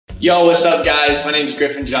Yo, what's up, guys? My name's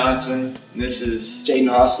Griffin Johnson, and this is Jaden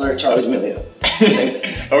Hossler, Charlie D'Amelio.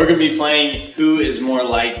 and we're gonna be playing Who is More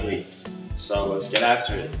Likely. So let's get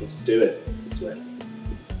after it. Let's do it. Let's win.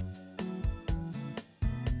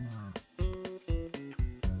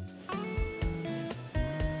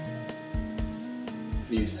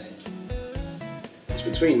 What do you think? It's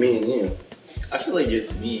between me and you. I feel like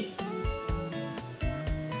it's me.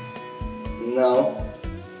 No.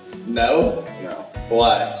 No? No.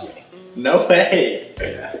 Why? It's me. No way.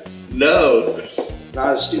 Yeah. No.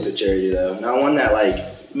 Not a stupid charity though. Not one that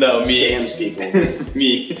like No, me. scams people.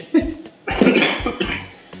 Me.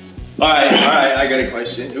 Alright, I got a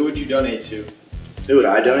question. Who would you donate to? Who would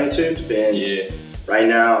I donate to? Depends. Yeah. Right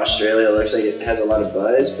now, Australia looks like it has a lot of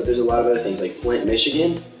buzz, but there's a lot of other things. Like Flint,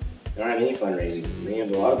 Michigan, they don't have any fundraising. They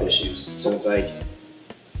have a lot of issues. So it's like,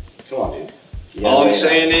 come on, dude. All I'm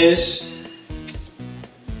saying is,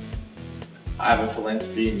 I have a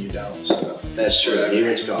philanthropy and you don't, so. That's true. You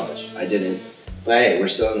went to college. I didn't. But hey, we're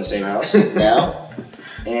still in the same house now.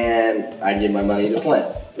 And I give my money to Flint,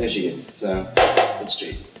 Michigan. So it's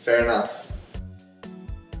cheap. Fair enough.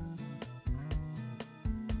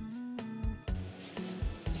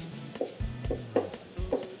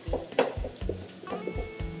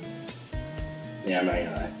 Yeah, I'm not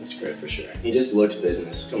gonna lie. It's great for sure. He just looks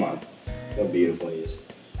business. Come on. How beautiful he is.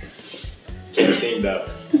 Can't sing though.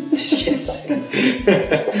 Can't sing.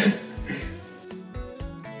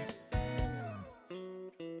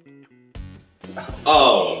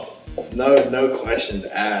 Oh, no question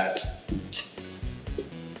asked.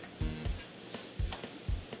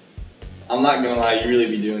 I'm not gonna lie, you really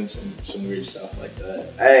be doing some weird stuff like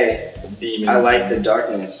that. Hey, Demons. I like the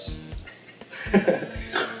darkness.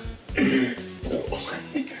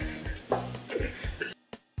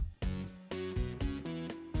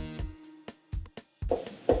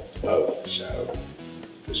 Oh, for sure.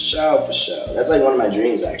 For sure, for sure. That's like one of my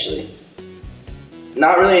dreams, actually.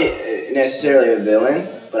 Not really necessarily a villain,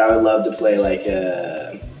 but I would love to play like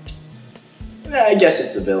a... I guess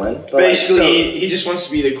it's the villain. But basically, like, he just wants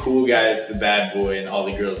to be the cool guy that's the bad boy and all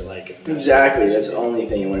the girls like him. Exactly, that's the only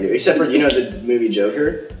thing I want to do. Except for, you know, the movie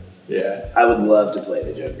Joker? Yeah. I would love to play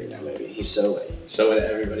the Joker in that movie. He's so late. So would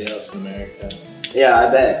everybody else in America. Yeah, I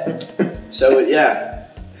bet. So, yeah.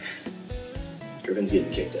 Griffin's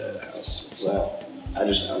getting kicked out of the house. So, I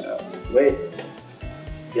just found out. Wait.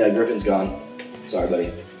 Yeah, Griffin's gone. Sorry,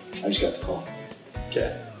 buddy. I just got the call.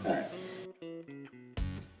 Okay. Alright.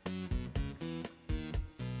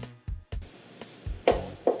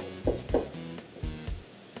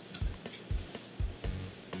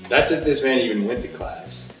 That's if this man even went to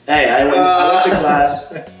class. Hey, I went to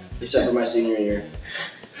class, except for my senior year.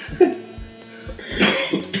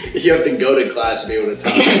 You have to go to class to be able to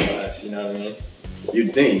talk in class, you know what I mean?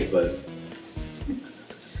 You'd think, but...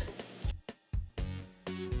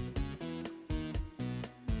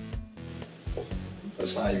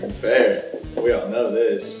 That's not even fair. We all know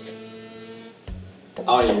this.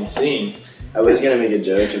 I don't even sing. I was gonna make a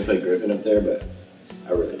joke and put Griffin up there, but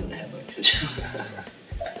I really want to have like a joke.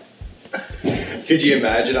 Could you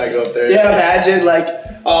imagine I go up there? Yeah, imagine like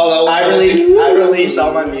I release released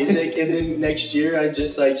all my music, and then next year I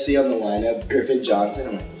just like see on the lineup Griffin Johnson.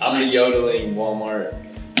 I'm like, I'm the yodeling Walmart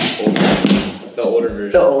older, the older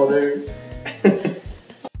version. the older.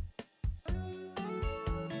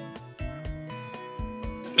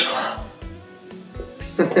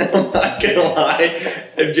 I'm not gonna lie.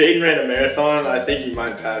 If Jaden ran a marathon, I think he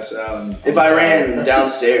might pass out. If I ran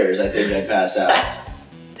downstairs, I think I'd pass out.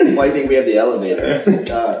 Why do you think we have the elevator?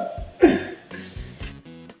 God.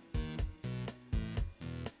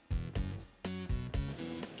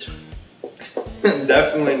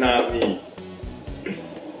 Definitely not me. I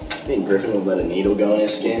think Griffin would let a needle go in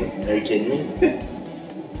his skin. Are you kidding me?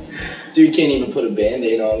 Dude can't even put a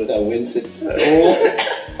band-aid on without wincing.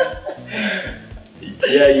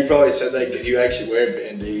 Yeah, you probably said that because you actually wear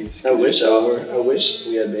band-aids. I wish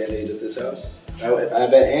we had band-aids at this house. I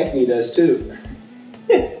bet Anthony does too.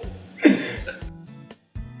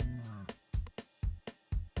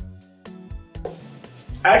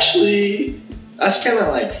 Actually, that's kind of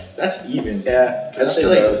like, that's even. Yeah, I'd say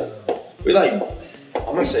both. We like, I'm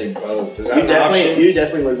gonna say both. Is that You an definitely, option? you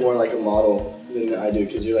definitely look more like a model than I do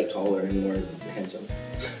because you're like taller and more handsome.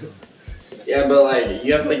 Yeah, but like,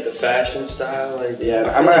 you have like the fashion style. Like,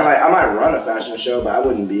 Yeah, I might run a fashion show, but I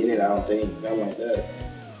wouldn't be in it, I don't think. I'm like that.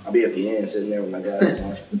 I'll be at the end sitting there with my glasses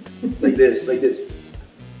on. Like this, like this.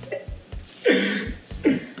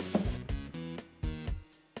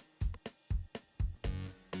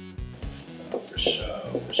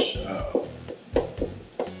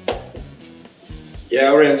 Yeah,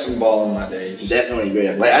 I ran some ball in my days. Definitely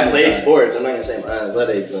good. Like I played sports. I'm not gonna say I'm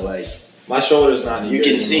athletic, but like my shoulder's not. You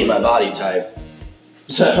can see my body type.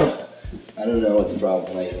 So I don't know what the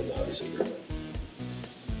problem is. Obviously, Griffin.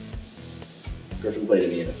 Griffin played in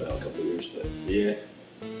the NFL a couple of years, but yeah,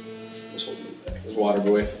 was holding me back. It was water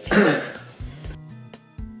boy.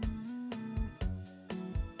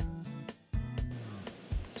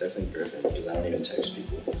 Definitely Griffin, because I don't even text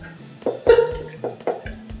people.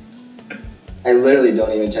 I literally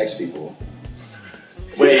don't even text people.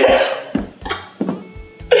 Wait.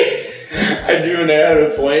 I do now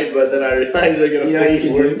at a point, but then I realized I gotta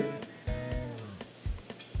fucking work.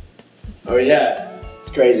 Oh yeah.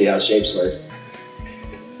 It's crazy how shapes work.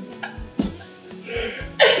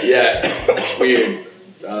 Yeah, it's weird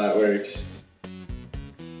how that works.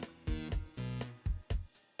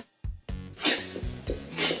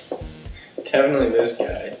 Definitely this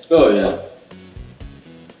guy. Oh yeah.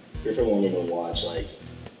 Griffin won't even watch like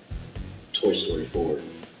Toy Story 4.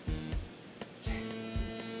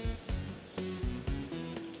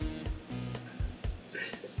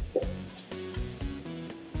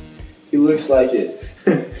 He looks like it.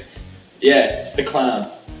 Yeah, the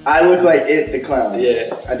clown. I look like it, the clown.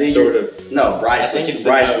 Yeah, I think sort of. No, Bryce. I think it's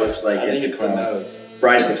Bryce the nose. looks like I it, think the it's clown. the nose.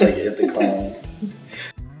 Bryce looks like it, the clown.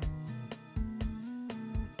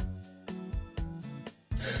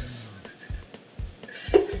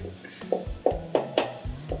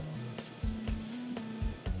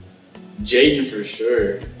 Jaden for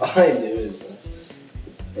sure. All I do is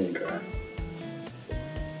and cry.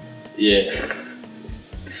 Yeah.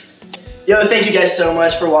 Yo, thank you guys so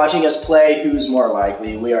much for watching us play Who's More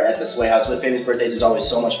Likely. We are at the Sway House with Famous Birthdays. It's always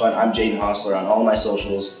so much fun. I'm Jaden Hossler on all my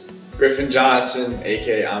socials. Griffin Johnson,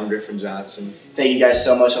 aka I'm Griffin Johnson. Thank you guys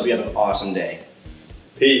so much. Hope you have an awesome day.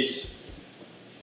 Peace.